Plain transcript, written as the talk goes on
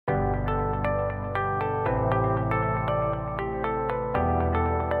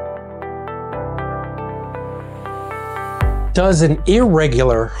Does an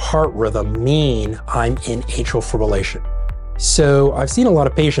irregular heart rhythm mean I'm in atrial fibrillation? So I've seen a lot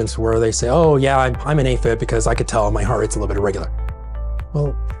of patients where they say, oh yeah, I'm in AFib because I could tell my heart rate's a little bit irregular.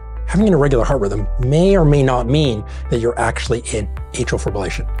 Well, having an irregular heart rhythm may or may not mean that you're actually in atrial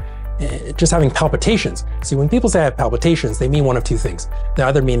fibrillation. Just having palpitations. See, when people say I have palpitations, they mean one of two things. They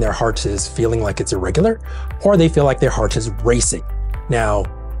either mean their heart is feeling like it's irregular, or they feel like their heart is racing. Now,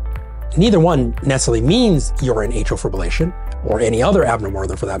 neither one necessarily means you're in atrial fibrillation, or any other abnormal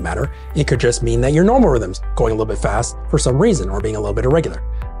rhythm for that matter. It could just mean that your normal rhythm's going a little bit fast for some reason, or being a little bit irregular.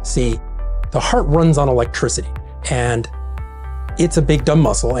 See, the heart runs on electricity, and it's a big dumb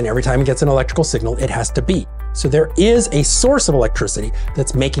muscle, and every time it gets an electrical signal, it has to beat. So there is a source of electricity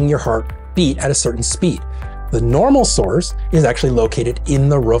that's making your heart beat at a certain speed. The normal source is actually located in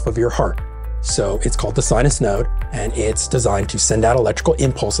the roof of your heart. So it's called the sinus node, and it's designed to send out electrical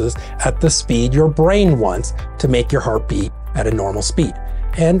impulses at the speed your brain wants to make your heart beat at a normal speed.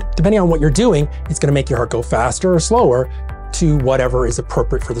 And depending on what you're doing, it's going to make your heart go faster or slower to whatever is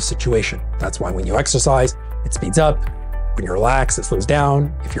appropriate for the situation. That's why when you exercise, it speeds up. When you relax, it slows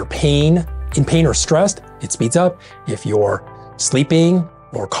down. If you're in pain or stressed, it speeds up. If you're sleeping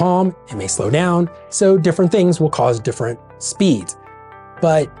or calm, it may slow down. So different things will cause different speeds.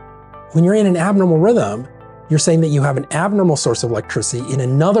 But when you're in an abnormal rhythm, you're saying that you have an abnormal source of electricity in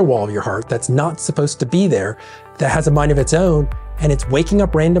another wall of your heart that's not supposed to be there, that has a mind of its own, and it's waking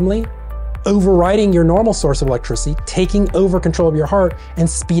up randomly, overriding your normal source of electricity, taking over control of your heart and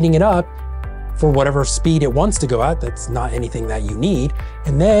speeding it up for whatever speed it wants to go at. That's not anything that you need.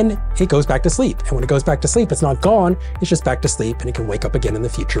 And then it goes back to sleep. And when it goes back to sleep, it's not gone, it's just back to sleep, and it can wake up again in the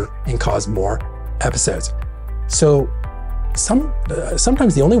future and cause more episodes. So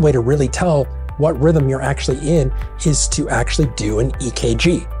sometimes the only way to really tell what rhythm you're actually in is to actually do an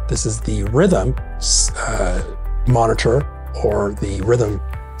EKG. This is the rhythm monitor, or the rhythm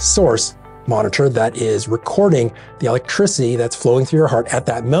source monitor, that is recording the electricity that's flowing through your heart at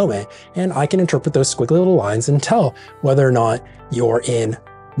that moment. And I can interpret those squiggly little lines and tell whether or not you're in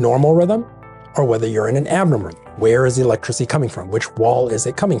normal rhythm or whether you're in an abnormal rhythm. Where is the electricity coming from? Which wall is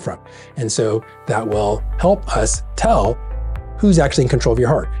it coming from? And so that will help us tell who's actually in control of your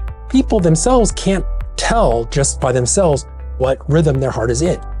heart. People themselves can't tell just by themselves what rhythm their heart is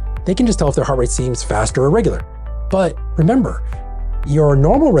in. They can just tell if their heart rate seems fast or irregular. But remember, your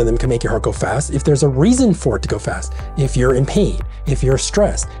normal rhythm can make your heart go fast if there's a reason for it to go fast. If you're in pain, if you're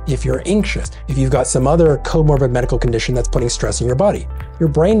stressed, if you're anxious, if you've got some other comorbid medical condition that's putting stress in your body. Your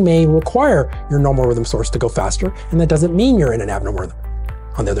brain may require your normal rhythm source to go faster, and that doesn't mean you're in an abnormal rhythm.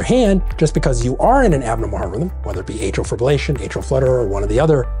 On the other hand, just because you are in an abnormal heart rhythm, whether it be atrial fibrillation, atrial flutter, or one of the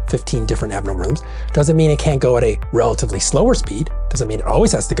other 15 different abnormal rhythms, doesn't mean it can't go at a relatively slower speed. Doesn't mean it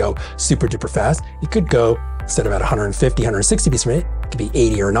always has to go super duper fast. It could go, instead of at 150, 160 beats per minute, it could be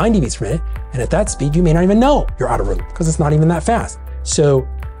 80 or 90 beats per minute. And at that speed, you may not even know you're out of rhythm because it's not even that fast. So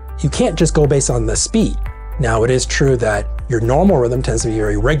you can't just go based on the speed. Now, it is true that your normal rhythm tends to be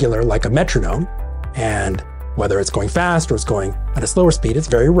very regular, like a metronome, and whether it's going fast or it's going at a slower speed, it's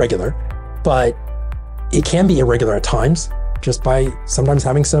very regular, but it can be irregular at times just by sometimes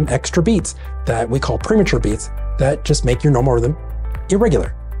having some extra beats that we call premature beats that just make your normal rhythm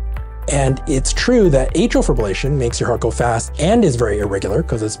irregular. And it's true that atrial fibrillation makes your heart go fast and is very irregular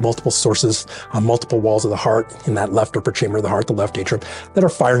because it's multiple sources on multiple walls of the heart in that left upper chamber of the heart, the left atrium, that are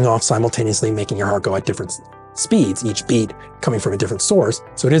firing off simultaneously, making your heart go at different speeds, each beat coming from a different source.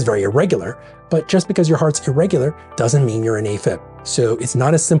 So it is very irregular, but just because your heart's irregular doesn't mean you're in AFib. So it's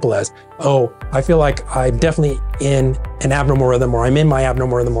not as simple as, oh, I feel like I'm definitely in an abnormal rhythm, or I'm in my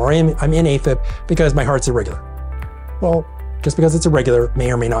abnormal rhythm, or I'm in AFib because my heart's irregular. Well, just because it's irregular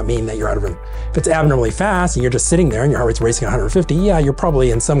may or may not mean that you're out of rhythm. If it's abnormally fast and you're just sitting there and your heart rate's racing at 150, yeah, you're probably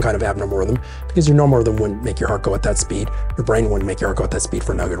in some kind of abnormal rhythm, because your normal rhythm wouldn't make your heart go at that speed. Your brain wouldn't make your heart go at that speed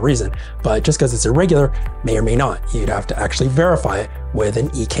for no good reason. But just because it's irregular may or may not. You'd have to actually verify it with an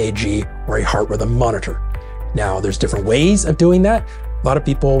EKG or a heart rhythm monitor. Now, there's different ways of doing that. A lot of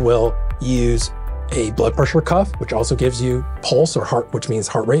people will use a blood pressure cuff, which also gives you pulse or heart, which means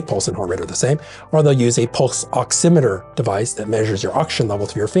heart rate. Pulse and heart rate are the same. Or they'll use a pulse oximeter device that measures your oxygen level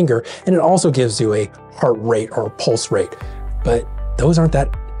through your finger, and it also gives you a heart rate or pulse rate. But those aren't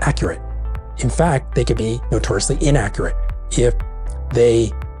that accurate. In fact, they could be notoriously inaccurate. If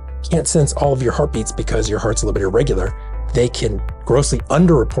they can't sense all of your heartbeats because your heart's a little bit irregular, they can grossly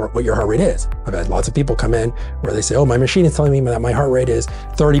underreport what your heart rate is. I've had lots of people come in where they say, oh, my machine is telling me that my heart rate is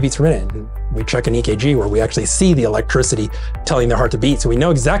 30 beats per minute. And we check an EKG where we actually see the electricity telling their heart to beat. So we know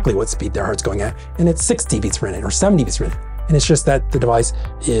exactly what speed their heart's going at. And it's 60 beats per minute or 70 beats per minute. And it's just that the device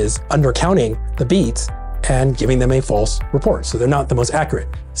is undercounting the beats and giving them a false report. So they're not the most accurate.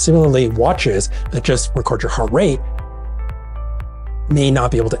 Similarly, watches that just record your heart rate may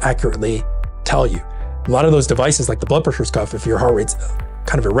not be able to accurately tell you. A lot of those devices, like the blood pressure cuff, if your heart rate's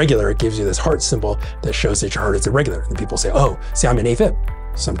kind of irregular, it gives you this heart symbol that shows that your heart is irregular. And people say, oh, see, I'm in AFib.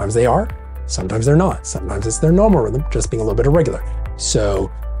 Sometimes they are, sometimes they're not. Sometimes it's their normal rhythm, just being a little bit irregular.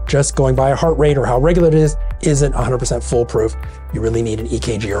 So just going by a heart rate or how regular it is isn't 100% foolproof. You really need an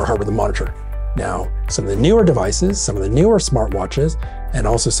EKG or a heart rhythm monitor. Now, some of the newer devices, some of the newer smartwatches, and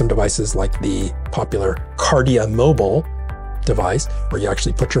also some devices like the popular Kardia mobile device, where you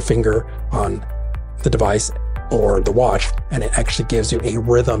actually put your finger on the device or the watch, and it actually gives you a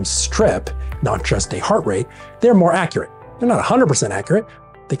rhythm strip, not just a heart rate. They're more accurate. They're not 100% accurate.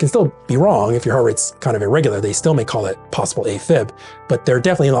 They can still be wrong if your heart rate's kind of irregular. They still may call it possible AFib, but they're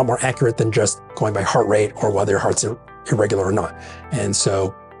definitely a lot more accurate than just going by heart rate or whether your heart's irregular or not. And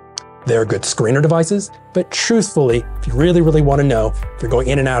so they're good screener devices, but truthfully, if you really, really want to know if you're going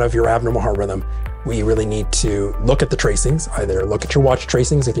in and out of your abnormal heart rhythm, we really need to look at the tracings, either look at your watch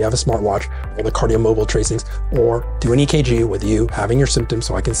tracings if you have a smartwatch, or the Kardia mobile tracings, or do an EKG with you having your symptoms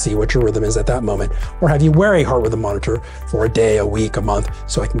so I can see what your rhythm is at that moment, or have you wear a heart rhythm monitor for a day, a week, a month,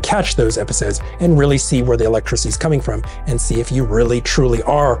 so I can catch those episodes and really see where the electricity is coming from and see if you really, truly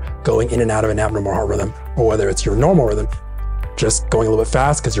are going in and out of an abnormal heart rhythm, or whether it's your normal rhythm, just going a little bit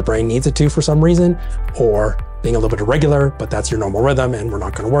fast because your brain needs it to for some reason, or being a little bit irregular, but that's your normal rhythm and we're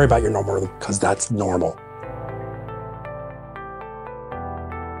not going to worry about your normal rhythm because that's normal.